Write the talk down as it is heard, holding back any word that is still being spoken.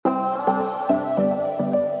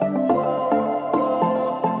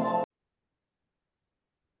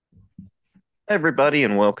Hi, everybody,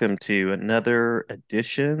 and welcome to another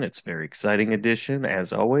edition. It's a very exciting edition,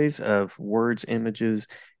 as always, of Words, Images,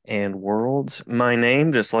 and Worlds. My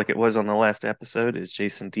name, just like it was on the last episode, is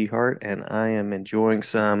Jason Dehart, and I am enjoying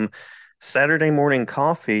some Saturday morning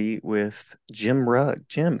coffee with Jim Rugg.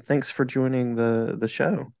 Jim, thanks for joining the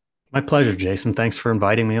show. My pleasure, Jason. Thanks for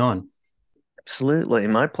inviting me on. Absolutely,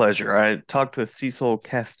 my pleasure. I talked with Cecil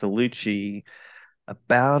Castellucci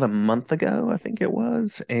about a month ago, I think it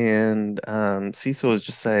was. And Cecil was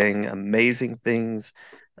just saying amazing things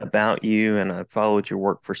about you, and I've followed your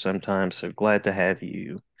work for some time. So glad to have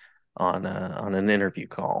you on an interview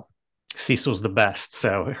call. Cecil's the best,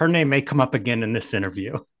 so her name may come up again in this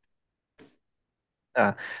interview.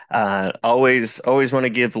 Uh, always want to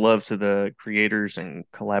give love to the creators and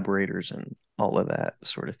collaborators and all of that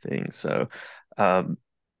sort of thing. So, um,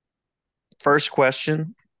 first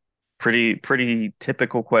question, pretty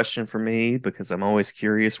typical question for me because I'm always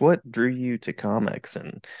curious. What drew you to comics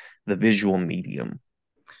and the visual medium?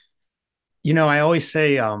 I always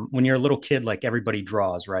say when you're a little kid, like everybody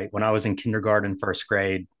draws, right? When I was in kindergarten, first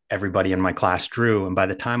grade, everybody in my class drew. And by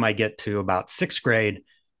the time I get to about sixth grade,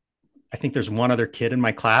 I think there's one other kid in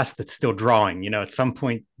my class that's still drawing. At some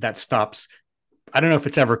point that stops. I don't know if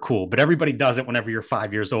it's ever cool, but everybody does it whenever you're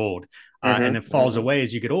 5 years old, and then falls Hmm. away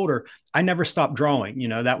as you get older. I never stopped drawing.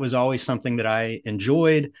 That was always something that I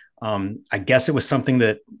enjoyed. I guess it was something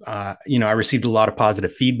that, I received a lot of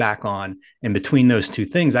positive feedback on. And between those two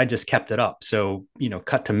things, I just kept it up. So,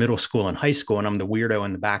 cut to middle school and high school, and I'm the weirdo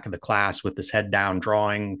in the back of the class with his head down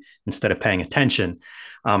drawing instead of paying attention.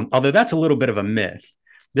 Although that's a little bit of a myth.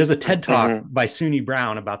 There's a TED talk Hmm. by Suni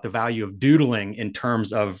Brown about the value of doodling in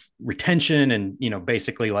terms of retention and,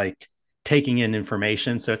 basically like taking in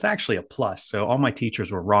information. So it's actually a plus. So all my teachers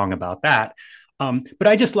were wrong about that. But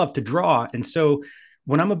I just love to draw. And so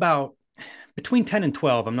when I'm about between 10 and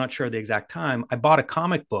 12, I'm not sure the exact time, I bought a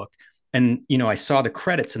comic book. And I saw the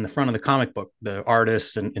credits in the front of the comic book, the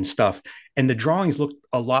artists and stuff, and the drawings looked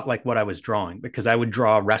a lot like what I was drawing because I would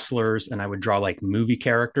draw wrestlers and I would draw like movie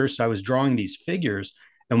characters. So I was drawing these figures,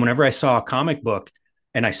 and whenever I saw a comic book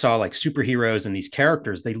and I saw like superheroes and these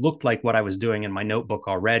characters, they looked like what I was doing in my notebook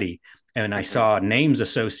already. And I Hmm. saw names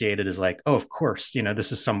associated as like, oh, of course,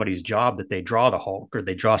 this is somebody's job that they draw the Hulk or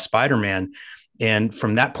they draw Spider-Man. And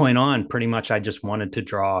from that point on, pretty much I just wanted to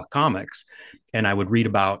draw comics. And I would read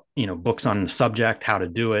about, books on the subject, how to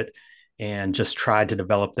do it, and just tried to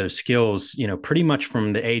develop those skills, pretty much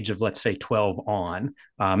from the age of, let's say, 12 on,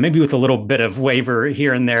 maybe with a little bit of waiver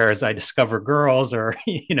here and there as I discover girls or,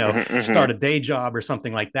 Hmm. start a day job or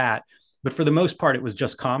something like that. But for the most part, it was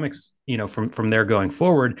just comics, from there going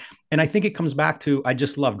forward. And I think it comes back to I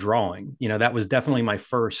just love drawing. That was definitely my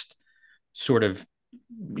first sort of,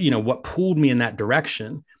 what pulled me in that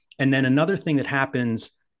direction. And then another thing that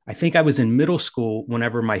happens, I think I was in middle school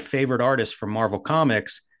whenever my favorite artist from Marvel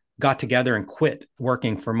Comics got together and quit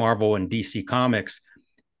working for Marvel and DC Comics.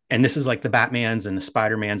 And this is like the Batmans and the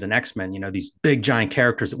Spider-Mans and X-Men, these big giant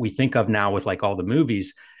characters that we think of now with like all the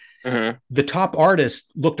movies. Hmm. The top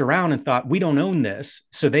artists looked around and thought, we don't own this.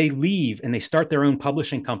 So they leave and they start their own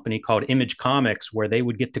publishing company called Image Comics, where they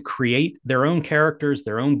would get to create their own characters,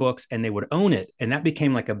 their own books, and they would own it. And that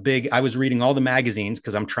became like a big, I was reading all the magazines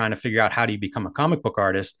because I'm trying to figure out how do you become a comic book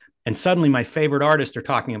artist. And suddenly my favorite artists are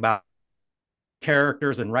talking about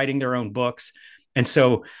characters and writing their own books. And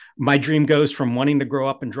so my dream goes from wanting to grow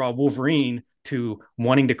up and draw Wolverine to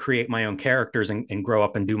wanting to create my own characters and grow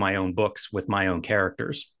up and do my own books with my own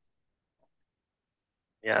characters.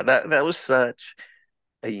 Yeah, that was such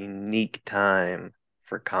a unique time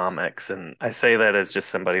for comics, and I say that as just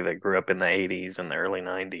somebody that grew up in the '80s and the early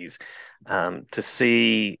 '90s. To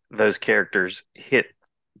see those characters hit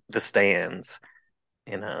the stands,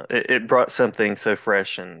 it brought something so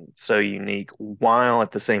fresh and so unique, while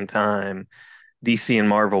at the same time DC and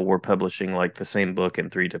Marvel were publishing like the same book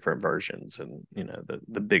in three different versions, and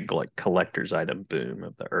the big like collector's item boom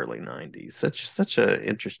of the early '90s. Such a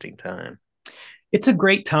interesting time. It's a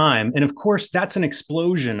great time. And of course, that's an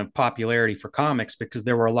explosion of popularity for comics because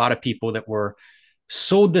there were a lot of people that were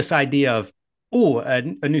sold this idea of, oh, a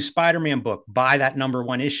new Spider-Man book, buy that number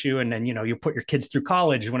one issue, and then you put your kids through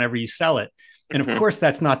college whenever you sell it. And of Hmm. course,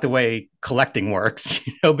 that's not the way collecting works,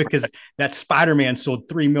 because that Spider-Man sold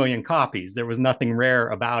 3 million copies. There was nothing rare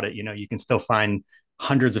about it. You can still find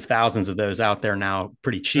hundreds of thousands of those out there now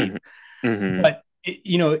pretty Hmm. cheap. Hmm. But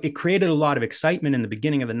it created a lot of excitement in the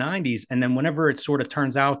beginning of the 90s. And then whenever it sort of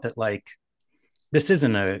turns out that like this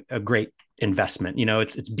isn't a great investment,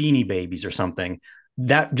 it's Beanie Babies or something,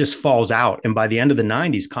 that just falls out. And by the end of the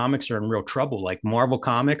 90s, comics are in real trouble. Like Marvel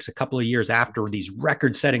Comics, a couple of years after these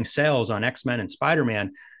record setting sales on X-Men and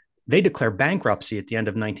Spider-Man, they declare bankruptcy at the end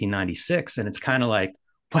of 1996, and it's kind of like,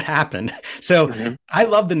 what happened? So Hmm. I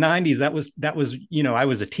love the 90s. That was I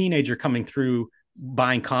was a teenager coming through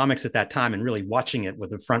buying comics at that time and really watching it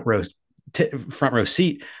with a front row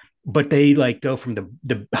seat. But they like go from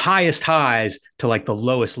the highest highs to like the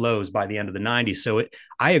lowest lows by the end of the 90s. So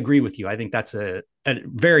I agree with you. I think that's a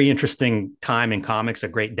very interesting time in comics, a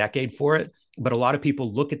great decade for it. But a lot of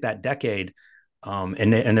people look at that decade,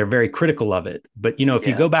 and they're very critical of it. But if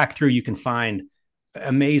you Yeah. go back through, you can find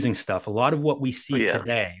amazing stuff. A lot of what we Oh, see yeah.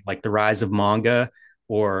 today, like the rise of manga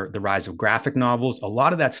or the rise of graphic novels, a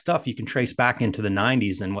lot of that stuff you can trace back into the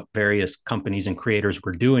 90s and what various companies and creators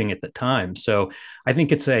were doing at the time. So I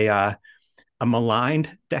think it's a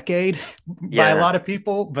maligned decade by a Yeah. lot of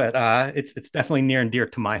people, but it's definitely near and dear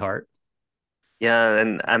to my heart. Yeah.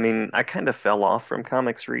 And I mean, I kind of fell off from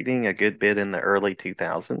comics reading a good bit in the early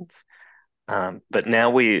 2000s. But now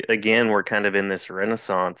we're kind of in this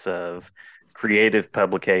renaissance of creative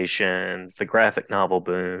publications, the graphic novel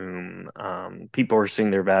boom. People are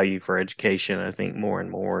seeing their value for education, I think, more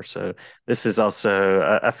and more. So this is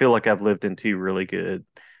also, I feel like I've lived in two really good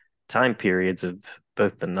time periods of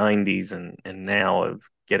both the 90s and now of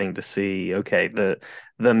getting to see, okay,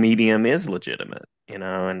 the medium is legitimate,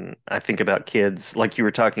 and I think about kids like you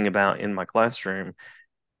were talking about in my classroom,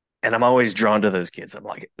 and I'm always drawn to those kids. I'm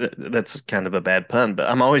like, that's kind of a bad pun, but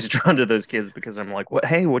I'm always drawn to those kids because I'm like, what?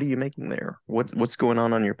 Hey, what are you making there? What's going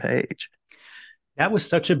on your page? That was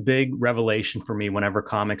such a big revelation for me whenever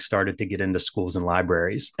comics started to get into schools and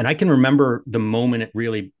libraries. And I can remember the moment it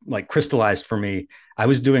really like crystallized for me. I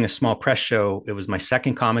was doing a small press show. It was my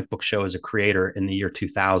second comic book show as a creator in the year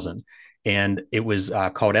 2000. And it was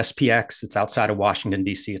called SPX. It's outside of Washington,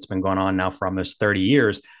 D.C. It's been going on now for almost 30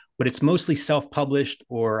 years, but it's mostly self published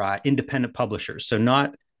or independent publishers. So,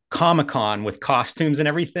 not Comic Con with costumes and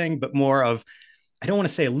everything, but more of, I don't want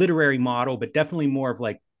to say a literary model, but definitely more of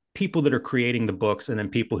like people that are creating the books and then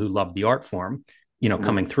people who love the art form, Mhm.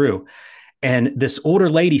 coming through. And this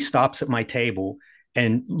older lady stops at my table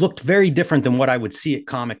and looked very different than what I would see at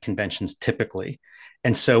comic conventions typically.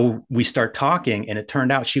 And so we start talking, and it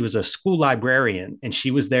turned out she was a school librarian, and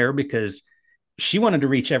she was there because she wanted to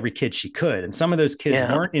reach every kid she could. And some of those kids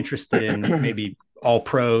Yeah. weren't interested in maybe all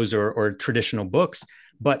prose or traditional books,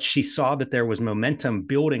 but she saw that there was momentum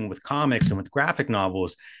building with comics and with graphic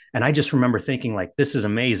novels. And I just remember thinking, like, this is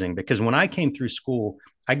amazing, because when I came through school,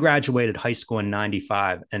 I graduated high school in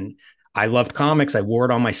 95, and I loved comics. I wore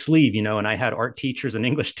it on my sleeve, and I had art teachers and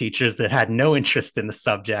English teachers that had no interest in the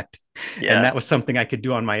subject. And Yeah. that was something I could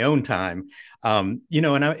do on my own time. And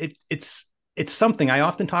it's something I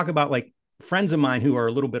often talk about, like friends of mine who are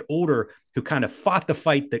a little bit older, who kind of fought the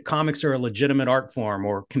fight that comics are a legitimate art form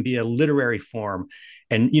or can be a literary form,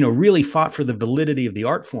 and really fought for the validity of the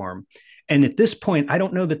art form. And at this point, I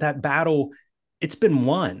don't know that battle, it's been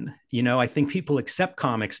won. I think people accept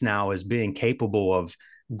comics now as being capable of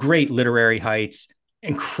great literary heights,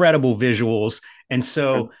 incredible visuals. And Mhm.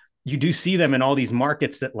 so you do see them in all these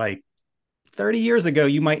markets that, like, 30 years ago,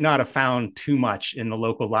 you might not have found too much in the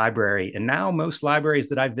local library. And now most libraries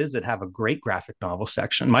that I visit have a great graphic novel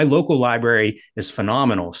section. My local library is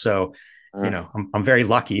phenomenal. So, Mm. I'm very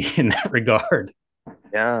lucky in that regard.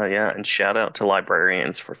 Yeah, yeah. And shout out to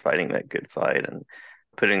librarians for fighting that good fight and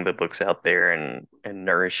putting the books out there and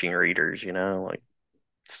nourishing readers, like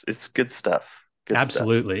it's good stuff. Good stuff.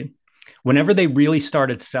 Absolutely. Whenever they really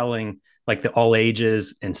started selling like the all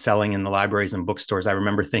ages and selling in the libraries and bookstores, I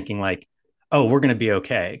remember thinking, like, oh, we're going to be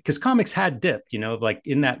okay. Because comics had dipped, like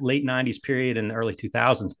in that late 90s period and the early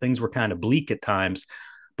 2000s, things were kind of bleak at times.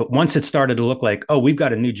 But once it started to look like, oh, we've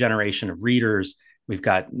got a new generation of readers, we've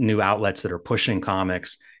got new outlets that are pushing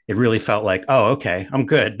comics, it really felt like, oh, okay, I'm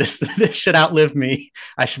good. This should outlive me.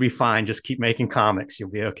 I should be fine. Just keep making comics. You'll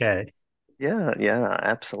be okay. Yeah, yeah,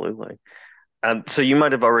 absolutely. So you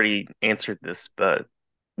might have already answered this, but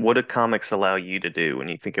what do comics allow you to do when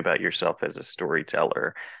you think about yourself as a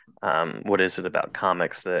storyteller? What is it about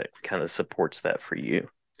comics that kind of supports that for you?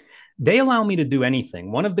 They allow me to do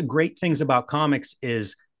anything. One of the great things about comics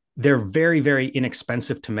is they're very, very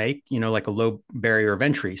inexpensive to make, like a low barrier of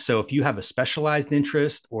entry. So if you have a specialized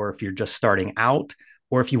interest, or if you're just starting out,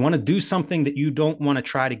 or if you want to do something that you don't want to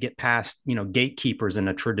try to get past, gatekeepers in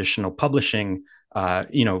a traditional publishing,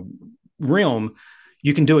 realm,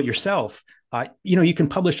 you can do it yourself. You can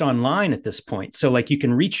publish online at this point. So like you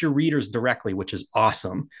can reach your readers directly, which is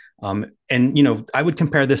awesome. And I would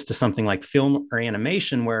compare this to something like film or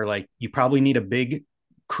animation, where like you probably need a big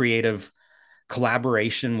creative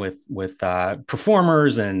collaboration with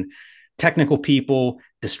performers and technical people,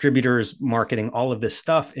 distributors, marketing, all of this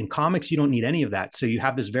stuff. In comics, you don't need any of that. So you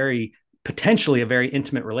have this very potentially a very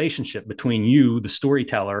intimate relationship between you, the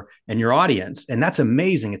storyteller, and your audience. And that's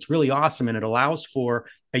amazing. It's really awesome. And it allows for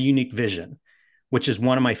a unique vision, which is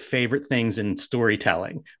one of my favorite things in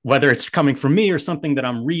storytelling, whether it's coming from me or something that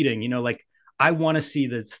I'm reading. Like I want to see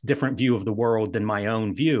this different view of the world than my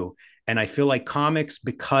own view. And I feel like comics,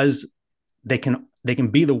 because they can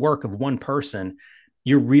be the work of one person,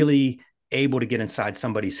 you're really able to get inside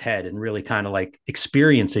somebody's head and really kind of like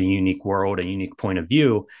experience a unique world, a unique point of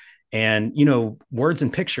view. And words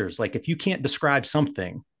and pictures, like if you can't describe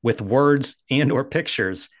something with words and or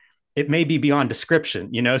pictures, it may be beyond description.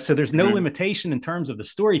 So there's no Mhm. limitation in terms of the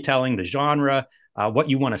storytelling, the genre, what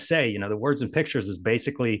you want to say. The words and pictures is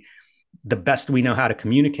basically the best we know how to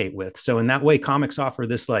communicate with. So in that way, comics offer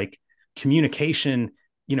this like communication,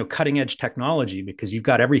 cutting edge technology, because you've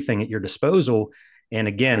got everything at your disposal. And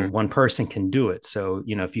again, Mhm. one person can do it. So,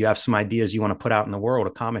 if you have some ideas you want to put out in the world, a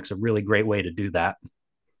comic's a really great way to do that.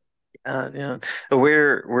 Yeah,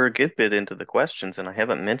 we're a good bit into the questions, and I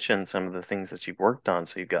haven't mentioned some of the things that you've worked on.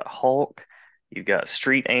 So you've got Hulk, you've got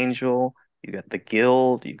Street Angel, you've got The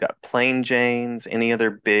Guild, you've got Plain Janes. Any other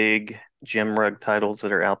big Jim Rugg titles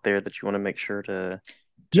that are out there that you want to make sure to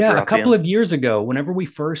Yeah, a drop couple in? of years ago, whenever we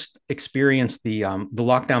first experienced the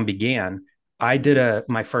lockdown began, I did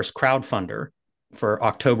my first crowdfunder for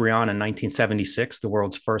Octobrion in 1976, the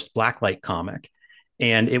world's first blacklight comic,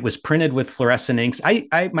 and it was printed with fluorescent inks.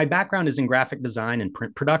 I my background is in graphic design and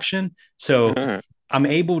print production, so Mhm. I'm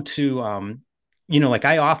able to, like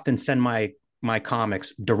I often send my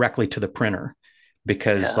comics directly to the printer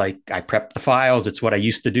because Yeah. like I prep the files. It's what I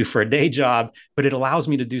used to do for a day job, but it allows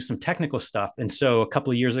me to do some technical stuff. And so a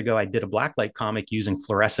couple of years ago, I did a blacklight comic using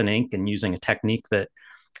fluorescent ink and using a technique that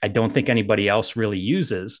I don't think anybody else really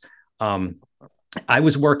uses. Um, I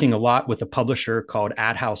was working a lot with a publisher called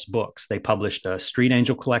Ad House Books. They published a Street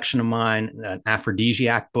Angel collection of mine, an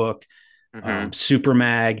Aphrodisiac book, Hmm. Super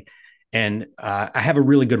Mag. And I have a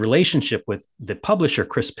really good relationship with the publisher,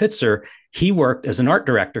 Chris Pitzer. He worked as an art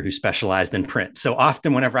director who specialized in print. So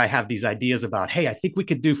often, whenever I have these ideas about, hey, I think we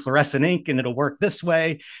could do fluorescent ink and it'll work this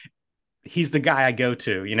way, he's the guy I go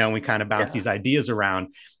to, we kind of bounce Yeah. these ideas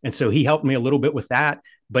around. And so he helped me a little bit with that,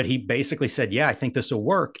 but he basically said, yeah, I think this will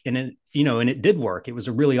work. And it did work. It was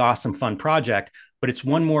a really awesome, fun project, but it's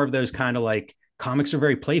one more of those kind of like comics are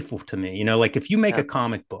very playful to me. Like if you make Yeah. a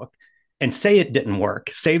comic book and say it didn't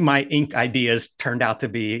work, say my ink ideas turned out to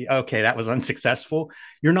be, okay, that was unsuccessful,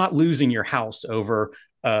 you're not losing your house over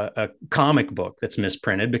a comic book that's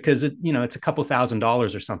misprinted because it's a couple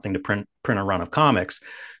 $1,000s or something to print a run of comics. Hmm.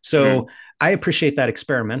 So I appreciate that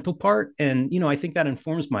experimental part. And, I think that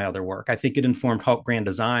informs my other work. I think it informed Hulk Grand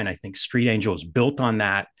Design. I think Street Angel is built on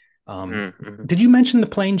that. Um, Hmm. did you mention the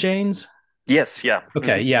Plain Janes? Yes. Yeah.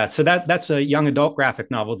 Okay, yeah. So that's a young adult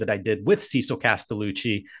graphic novel that I did with Cecil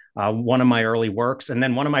Castellucci, one of my early works, and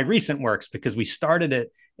then one of my recent works because we started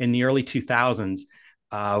it in the early 2000s,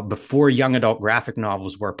 before young adult graphic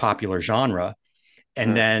novels were a popular genre.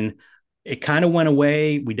 And Hmm. then it kind of went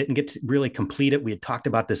away. We didn't get to really complete it. We had talked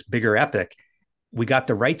about this bigger epic. We got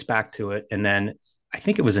the rights back to it. And then I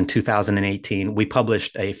think it was in 2018, we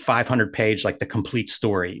published a 500 page, like the complete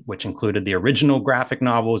story, which included the original graphic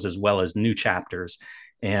novels as well as new chapters.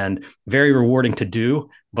 And very rewarding to do.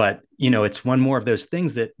 But, it's one more of those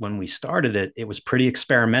things that when we started it, it was pretty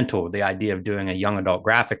experimental, the idea of doing a young adult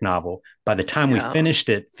graphic novel. By the time we Yeah. finished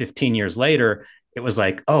it 15 years later, it was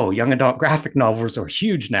like, oh, young adult graphic novels are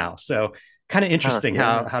huge now. So kind of Huh. interesting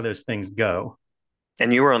Yeah. how those things go.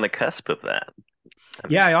 And you were on the cusp of that. I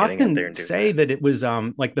Yeah, mean, I getting out there often and doing say that. that it was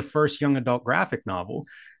like the first young adult graphic novel.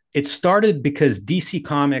 It started because DC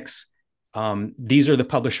Comics, these are the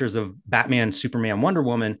publishers of Batman, Superman, Wonder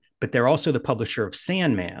Woman, but they're also the publisher of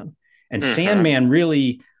Sandman. And Hmm. Sandman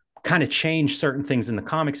really kind of changed certain things in the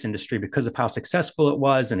comics industry because of how successful it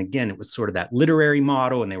was. And again, it was sort of that literary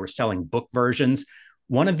model, and they were selling book versions.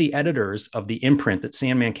 One of the editors of the imprint that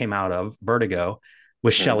Sandman came out of, Vertigo,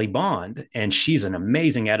 was Hmm. Shelley Bond. And she's an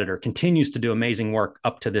amazing editor, continues to do amazing work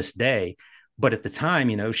up to this day. But at the time,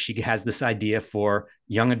 she has this idea for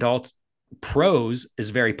young adults. Prose is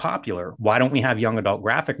very popular. Why don't we have young adult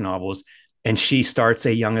graphic novels? And she starts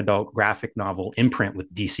a young adult graphic novel imprint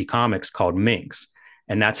with DC Comics called Minx.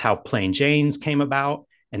 And that's how Plain Janes came about.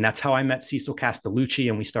 And that's how I met Cecil Castellucci,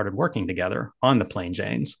 and we started working together on the Plain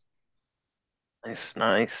Janes. Nice,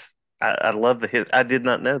 nice. I love I did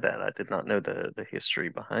not know that. I did not know the history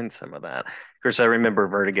behind some of that. Of course, I remember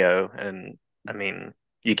Vertigo, and I mean,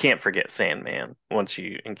 you can't forget Sandman once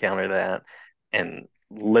you encounter that, and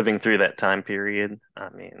living through that time period. I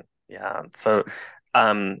mean, yeah. So,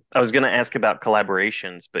 I was going to ask about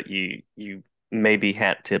collaborations, but you maybe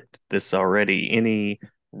hat tipped this already. Any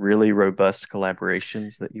really robust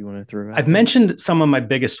collaborations that you want to throw I've out there? mentioned some of my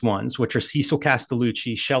biggest ones, which are Cecil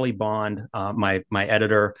Castellucci, Shelley Bond, my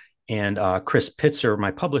editor, and Chris Pitzer,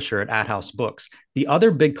 my publisher at House Books. The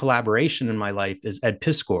other big collaboration in my life is Ed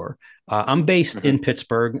Piskor. I'm based Hmm. in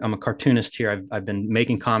Pittsburgh. I'm a cartoonist here. I've been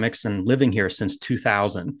making comics and living here since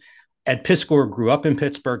 2000. Ed Piskor grew up in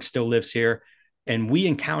Pittsburgh, still lives here. And we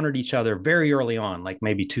encountered each other very early on, like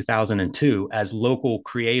maybe 2002, as local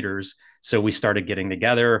creators. So we started getting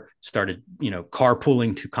together, started,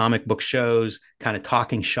 carpooling to comic book shows, kind of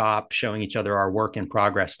talking shop, showing each other our work in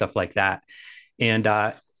progress, stuff like that. And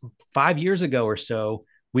 5 years ago or so,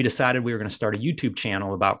 we decided we were going to start a YouTube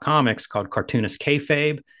channel about comics called Cartoonist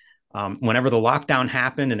Kayfabe. Whenever the lockdown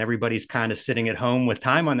happened and everybody's kind of sitting at home with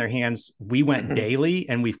time on their hands, we went Hmm. daily,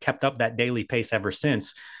 and we've kept up that daily pace ever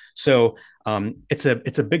since. So it's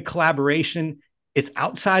a big collaboration. It's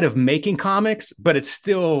outside of making comics, but it's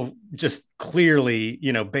still just clearly,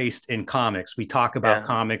 based in comics. We talk about Yeah.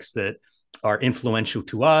 comics that are influential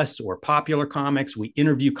to us or popular comics. We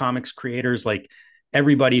interview comics creators like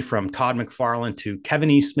everybody from Todd McFarlane to Kevin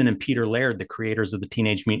Eastman and Peter Laird, the creators of the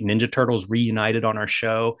Teenage Mutant Ninja Turtles, reunited on our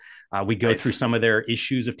show. We go through Nice. some of their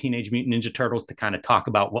issues of Teenage Mutant Ninja Turtles to kind of talk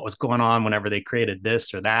about what was going on whenever they created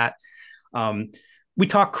this or that. Um, we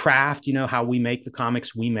talk craft, how we make the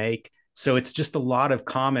comics we make. So it's just a lot of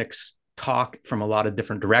comics talk from a lot of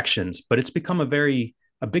different directions, but it's become a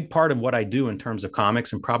big part of what I do in terms of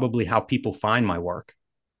comics and probably how people find my work.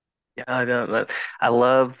 Yeah, I know that. I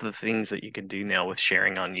love the things that you can do now with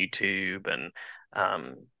sharing on YouTube. And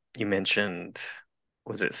um, you mentioned,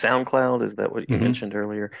 was it SoundCloud? Is that what you Mm-hmm. mentioned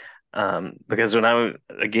earlier? Because when I was,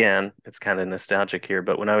 again, it's kind of nostalgic here,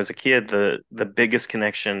 but when I was a kid, the biggest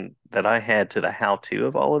connection that I had to the how-to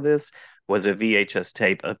of all of this was a VHS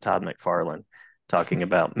tape of Todd McFarlane talking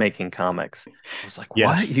about making comics. I was like, what?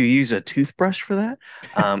 Yes. You use a toothbrush for that?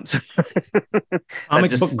 So that Comic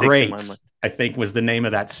just Book sticks in my mind. Greats, I think, was the name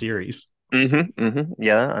of that series.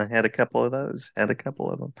 Yeah, I had a couple of those. Had a couple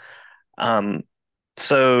of them. Um,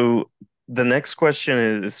 so the next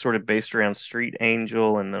question is sort of based around Street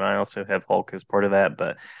Angel, and then I also have Hulk as part of that.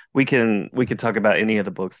 But we can talk about any of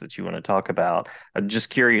the books that you want to talk about. I'm just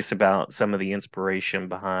curious about some of the inspiration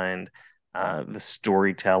behind the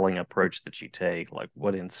storytelling approach that you take. Like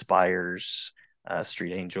what inspires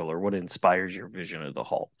Street Angel, or what inspires your vision of the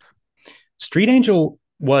Hulk? Street Angel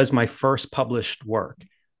was my first published work.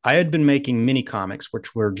 I had been making mini comics,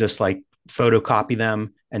 which were just like photocopy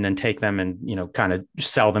them and then take them and kind of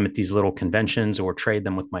sell them at these little conventions or trade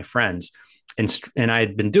them with my friends. And I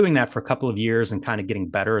had been doing that for a couple of years and kind of getting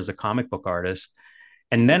better as a comic book artist.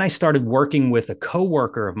 And then I started working with a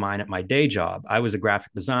coworker of mine at my day job. I was a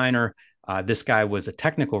graphic designer. This guy was a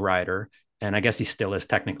technical writer, and I guess he still is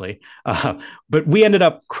technically. But we ended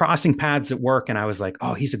up crossing paths at work, and I was like,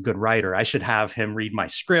 "Oh, he's a good writer. I should have him read my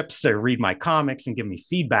scripts or read my comics and give me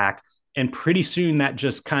feedback." And pretty soon, that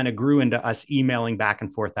just kind of grew into us emailing back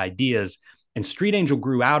and forth ideas. And Street Angel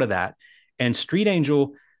grew out of that. And Street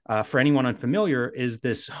Angel, for anyone unfamiliar, is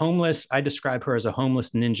this homeless. I describe her as a homeless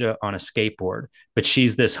ninja on a skateboard, but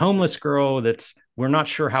she's this homeless girl that's, we're not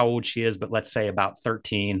sure how old she is, but let's say about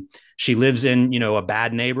 13. She lives in, a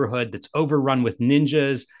bad neighborhood that's overrun with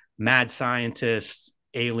ninjas, mad scientists,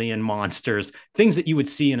 alien monsters, things that you would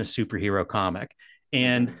see in a superhero comic.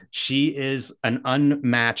 And Mhm. she is an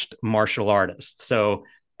unmatched martial artist. So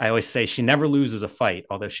I always say she never loses a fight,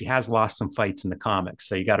 although she has lost some fights in the comics.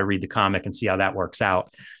 So you got to read the comic and see how that works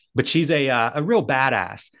out. But she's a real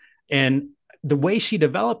badass. And the way she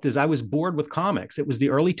developed is I was bored with comics. It was the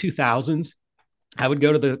early 2000s. I would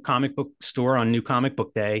go to the comic book store on New Comic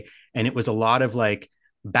Book Day, and it was a lot of like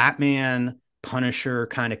Batman, Punisher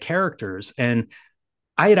kind of characters. And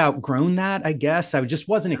I had outgrown that, I guess. I just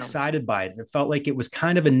wasn't Yeah. excited by it. It felt like it was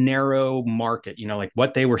kind of a narrow market, like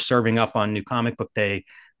what they were serving up on New Comic Book Day.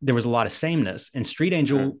 There was a lot of sameness. And Street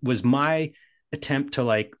Angel Mhm. was my attempt to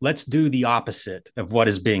like, let's do the opposite of what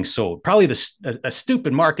is being sold. Probably a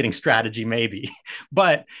stupid marketing strategy, maybe,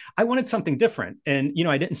 but I wanted something different. And,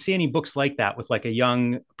 I didn't see any books like that with like a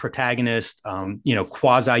young protagonist,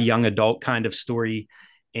 quasi young adult kind of story,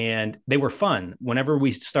 and they were fun whenever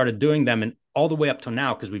we started doing them, and all the way up till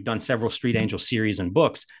now, because we've done several Street Angel series and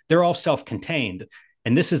books. They're all self-contained,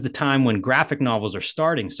 and this is the time when graphic novels are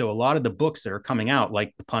starting, so a lot of the books that are coming out,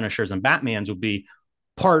 like the Punishers and Batmans, would be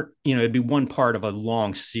it'd be one part of a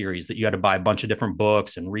long series that you had to buy a bunch of different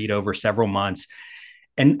books and read over several months.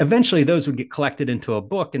 And eventually those would get collected into a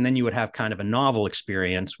book, and then you would have kind of a novel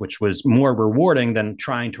experience, which was more rewarding than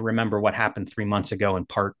trying to remember what happened 3 months ago in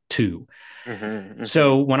part two. Hmm. Hmm.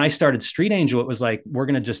 So when I started Street Angel, it was like, we're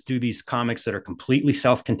going to just do these comics that are completely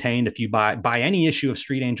self-contained. If you buy any issue of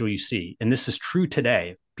Street Angel you see, and this is true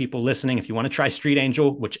today, people listening, if you want to try Street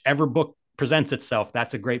Angel, whichever book presents itself,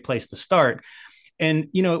 that's a great place to start. And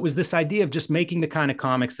it was this idea of just making the kind of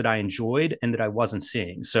comics that I enjoyed and that I wasn't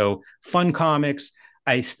seeing. So fun comics.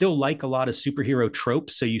 I still like a lot of superhero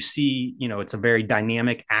tropes. So you see, it's a very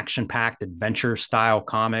dynamic, action-packed adventure style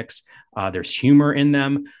comics. There's humor in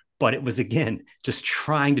them, but it was, again, just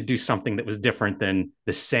trying to do something that was different than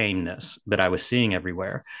the sameness that I was seeing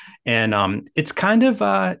everywhere. And it's kind of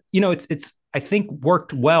it's I think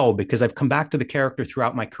worked well because I've come back to the character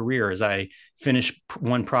throughout my career. As I finish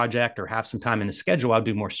one project or have some time in the schedule, I'll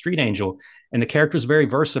do more Street Angel. And the character is very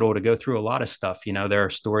versatile to go through a lot of stuff. There are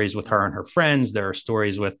stories with her and her friends. There are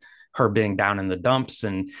stories with her being down in the dumps,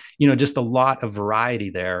 and just a lot of variety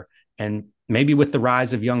there. And maybe with the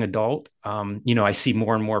rise of young adult, I see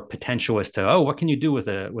more and more potential as to, what can you do with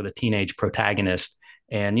a teenage protagonist?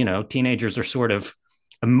 And teenagers are sort of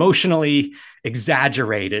emotionally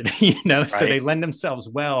exaggerated, so they Right. lend themselves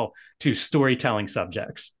well to storytelling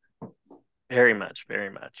subjects. Very much,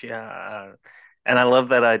 very much. Yeah. And I love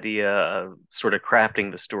that idea of sort of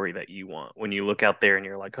crafting the story that you want. When you look out there and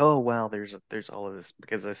you're like, oh wow, there's all of this,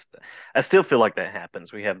 because I still feel like that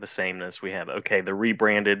happens. We have the sameness. We have, okay, the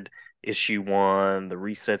rebranded issue one, the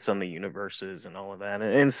resets on the universes and all of that.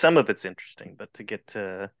 And some of it's interesting, but to get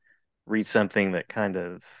to read something that kind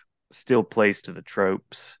of still plays to the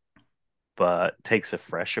tropes but takes a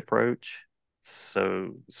fresh approach,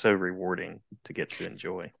 so rewarding to get to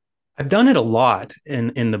enjoy. I've done it a lot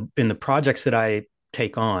in the projects that I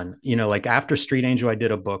take on. Like after Street Angel, I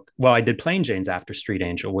did a book. Well, I did Plain Jane's after Street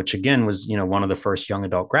Angel, which again was one of the first young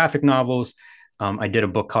adult graphic novels. I did a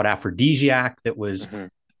book called Aphrodisiac that was Hmm.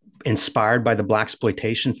 inspired by the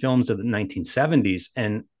blaxploitation films of the 1970s,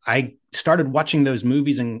 and I started watching those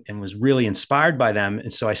movies and was really inspired by them.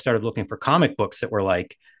 And so I started looking for comic books that were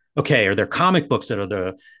like, okay, are there comic books that are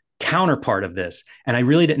the counterpart of this? And I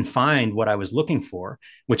really didn't find what I was looking for,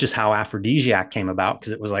 which is how Aphrodisiac came about,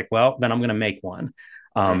 because it was like, well, then I'm going to make one.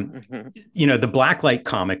 um, Hmm. the Blacklight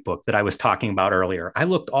comic book that I was talking about earlier, I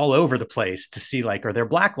looked all over the place to see, like, are there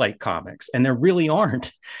Blacklight comics? And there really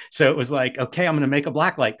aren't. So it was like, okay, I'm going to make a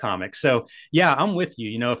Blacklight comic. So yeah, I'm with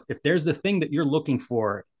you. If there's the thing that you're looking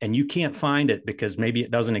for and you can't find it because maybe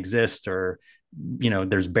it doesn't exist, or,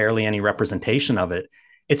 there's barely any representation of it,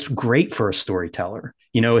 it's great for a storyteller.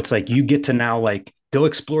 It's like you get to now, like, go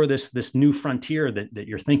explore this new frontier that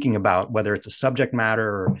you're thinking about, whether it's a subject matter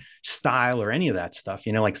or style or any of that stuff.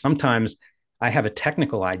 Like sometimes I have a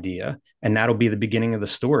technical idea and that'll be the beginning of the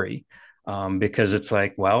story, because it's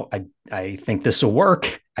like, well, I think this will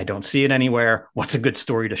work. I don't see it anywhere. What's a good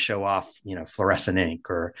story to show off? Fluorescent ink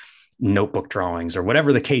or notebook drawings or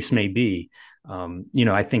whatever the case may be.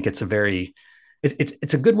 I think it's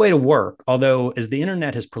a good way to work. Although as the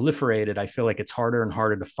internet has proliferated, I feel like it's harder and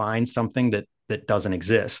harder to find something that doesn't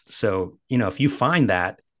exist. So, if you find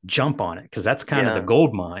that, jump on it, because that's kind of the Yeah.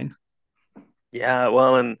 gold mine. Yeah.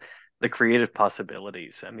 Well, and the creative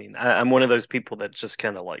possibilities. I mean, I'm one of those people that just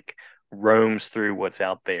kind of like roams through what's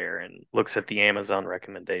out there and looks at the Amazon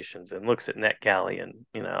recommendations and looks at NetGalley and,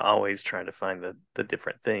 always trying to find the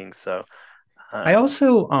different things. So, I um,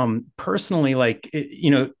 also personally like,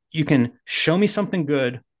 you can show me something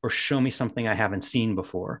good or show me something I haven't seen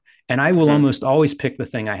before. And I will mhm, almost always pick the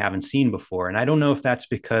thing I haven't seen before. And I don't know if that's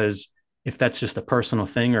just a personal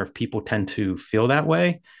thing or if people tend to feel that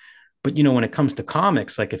way. But when it comes to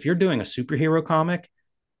comics, like if you're doing a superhero comic,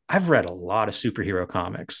 I've read a lot of superhero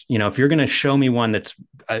comics. If you're going to show me one that's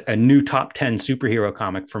a new top 10 superhero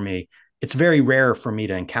comic for me, it's very rare for me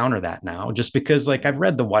to encounter that now, just because, like, I've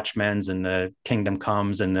read the Watchmen's and the Kingdom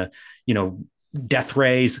Comes and the, Death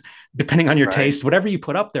Rays, depending on your right. taste, whatever you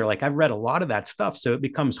put up there. Like, I've read a lot of that stuff. So it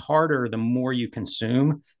becomes harder the more you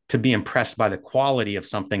consume to be impressed by the quality of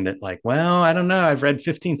something that, like, well, I don't know. I've read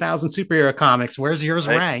 15,000 superhero comics. Where's yours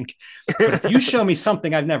Right. rank? But if you show me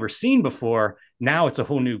something I've never seen before, now it's a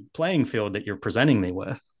whole new playing field that you're presenting me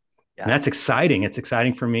with. And Yeah. that's exciting. It's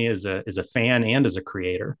exciting for me as a fan and as a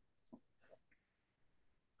creator.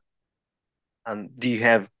 Do you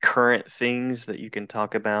have current things that you can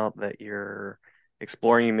talk about that you're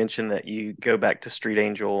exploring? You mentioned that you go back to Street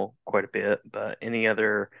Angel quite a bit, but any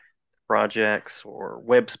other projects or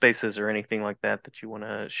web spaces or anything like that that you want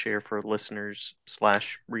to share for listeners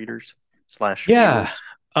slash readers slash Yeah.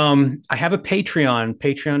 viewers? I have a Patreon,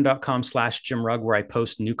 patreon.com/Jim Rugg, where I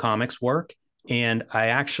post new comics work. And I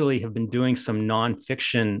actually have been doing some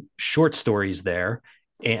nonfiction short stories there.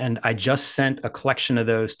 And I just sent a collection of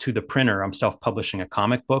those to the printer. I'm self publishing a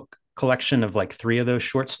comic book collection of like three of those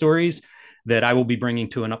short stories that I will be bringing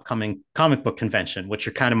to an upcoming comic book convention, which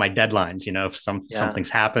are kind of my deadlines. If Yeah. something's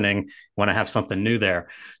happening, when I have something new there.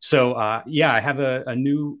 So yeah, I have a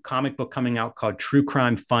new comic book coming out called True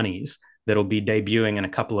Crime Funnies that'll be debuting in a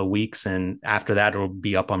couple of weeks, and after that, it'll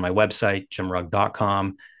be up on my website,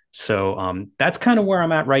 jimrugg.com. So that's kind of where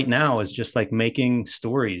I'm at right now, is just like making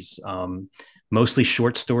stories, mostly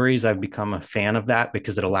short stories. I've become a fan of that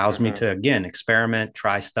because it allows me Hmm. to, again, experiment,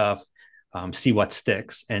 try stuff, see what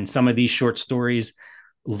sticks. And some of these short stories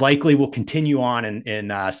likely will continue on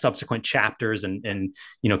in subsequent chapters, and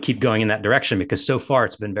keep going in that direction, because so far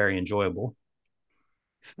it's been very enjoyable.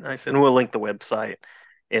 It's nice. And we'll link the website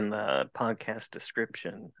in the podcast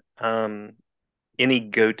description. Any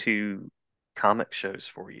go-to comic shows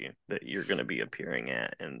for you that you're going to be appearing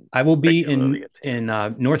at and I will be regularly in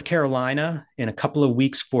North Carolina in a couple of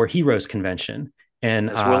weeks for Heroes Convention, and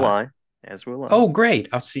as will I. As will I. oh, great.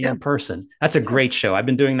 I'll see you Yeah. in person. That's a Yeah. great show. I've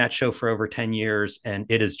been doing that show for over 10 years, and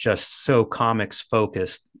it is just so comics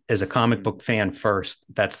focused. As a comic Mhm. book fan first,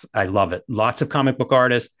 I love it. Lots of comic book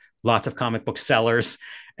artists, lots of comic book sellers.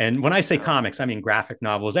 And when I say Yeah. comics, I mean graphic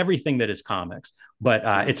novels, everything that is comics. But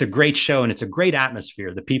Yeah. it's a great show, and it's a great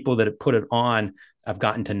atmosphere. The people that have put it on, I've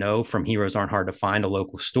gotten to know from Heroes Aren't Hard to Find, a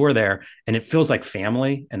local store there, and it feels like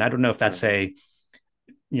family. And I don't know if that's Hmm.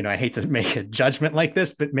 I hate to make a judgment like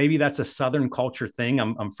this, but maybe that's a Southern culture thing.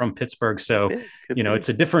 I'm from Pittsburgh. Could So, be. Could be. it's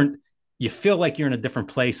a different, you feel like you're in a different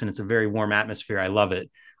place, and it's a very warm atmosphere. I love it.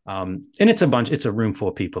 And it's a room full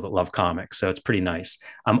of people that love comics. So it's pretty nice.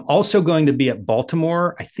 I'm also going to be at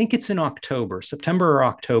Baltimore. I think it's in October, September or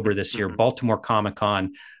October this year, Hmm. Baltimore Comic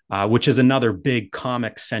Con, which is another big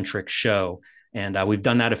comic centric show. And we've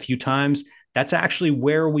done that a few times. That's actually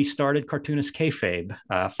where we started Cartoonist Kayfabe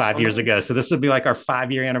 5 years ago. Nice. So this will be like our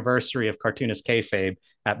 5 year anniversary of Cartoonist Kayfabe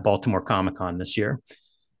at Baltimore Comic Con this year.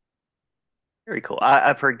 Very cool.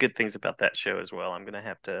 I've heard good things about that show as well. I'm going to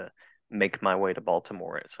have to make my way to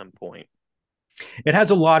Baltimore at some point. It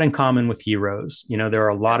has a lot in common with Heroes. There are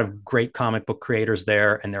a lot Yeah. of great comic book creators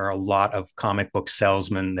there, and there are a lot of comic book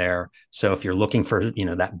salesmen there. So if you're looking for,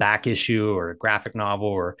 that back issue or a graphic novel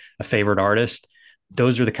or a favorite artist,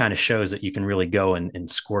 those are the kind of shows that you can really go and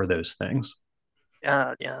score those things.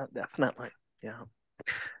 Yeah. Yeah. Definitely. Yeah.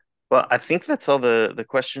 Well, I think that's all the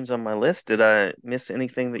questions on my list. Did I miss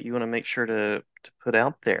anything that you want to make sure to put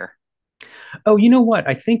out there? Oh, you know what?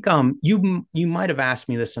 I think you might have asked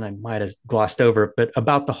me this, and I might have glossed over it, but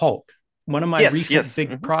about the Hulk. One of my Yes. recent Yes.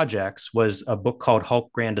 big projects was a book called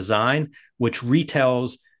Hulk Grand Design, which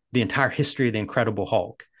retells the entire history of the Incredible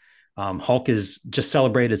Hulk. Hulk has just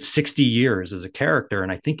celebrated 60 years as a character,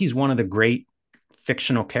 and I think he's one of the great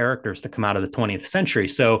fictional characters to come out of the 20th century.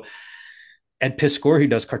 So Ed Piskor, who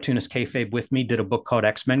does Cartoonist Kayfabe with me, did a book called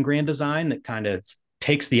X-Men Grand Design that kind of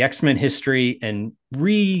takes the X-Men history and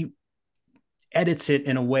edits it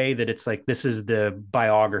in a way that it's like, this is the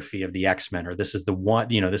biography of the X-Men, or this is the one,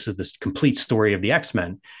 this is this complete story of the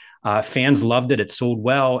X-Men. Fans loved it. It sold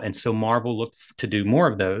well. And so Marvel looked to do more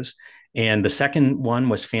of those. And the second one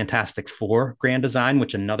was Fantastic Four Grand Design,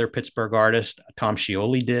 which another Pittsburgh artist, Tom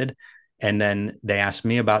Scioli, did. And then they asked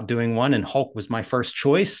me about doing one, and Hulk was my first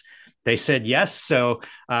choice. They said yes. So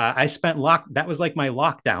that was like my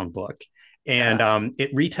lockdown book. And Uh,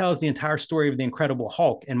 it retells the entire story of the Incredible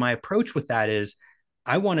Hulk. And my approach with that is,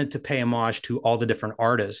 I wanted to pay homage to all the different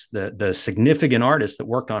artists, the significant artists that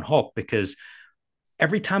worked on Hulk, because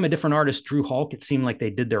every time a different artist drew Hulk, it seemed like they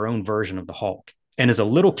did their own version of the Hulk. And as a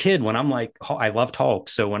little kid, when I'm like, I loved Hulk.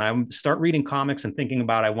 So when I start reading comics and thinking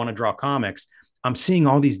about I want to draw comics, I'm seeing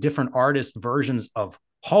all these different artist versions of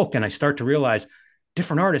Hulk. And I start to realize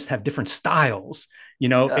different artists have different styles.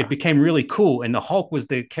 yeah. It became really cool. And the Hulk was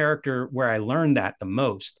the character where I learned that the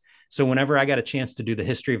most. So whenever I got a chance to do the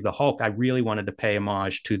history of the Hulk, I really wanted to pay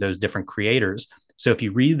homage to those different creators. So if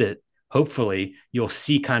you read it, hopefully you'll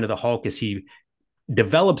see kind of the Hulk as he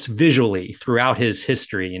develops visually throughout his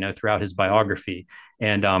history, throughout his Mm. biography.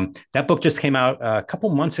 And that book just came out a couple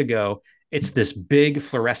months ago. It's this big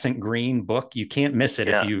fluorescent green book. You can't miss it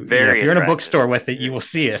if Yeah. if Very you're in a attractive. bookstore with it, you Very. will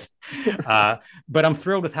see it. Uh, but I'm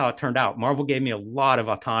thrilled with how it turned out. Marvel gave me a lot of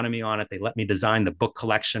autonomy on it. They let me design the book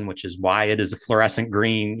collection, which is why it is a fluorescent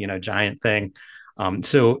green, giant thing.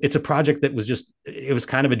 So it's a project that it was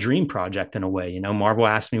kind of a dream project in a way. Marvel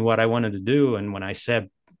asked me what I wanted to do, and when I said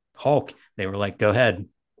Hulk, they were like, go ahead.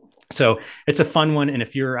 So Nice. it's a fun one. And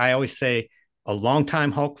if you're, I always say, a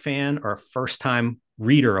longtime Hulk fan or a first time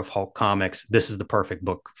reader of Hulk comics, this is the perfect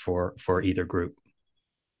book for either group.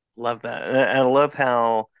 Love that. And I love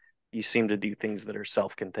how you seem to do things that are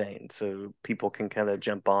self-contained, so people can kind of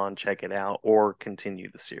jump on, check it out, or continue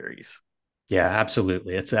the series. Yeah,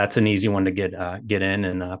 absolutely. It's That's an easy one to get in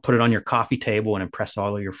and put it on your coffee table and impress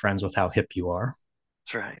all of your friends with how hip you are,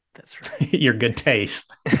 That's right. That's your good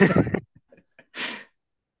taste. right.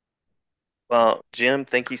 Well, Jim,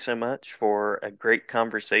 thank you so much for a great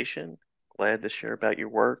conversation. Glad to share about your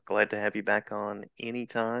work. Glad to have you back on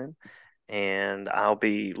anytime. And I'll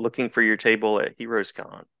be looking for your table at Heroes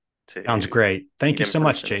Con Sounds to great. Thank meet you in so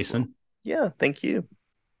much, person as well. Jason. Yeah, thank you.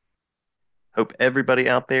 Hope everybody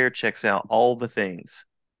out there checks out all the things.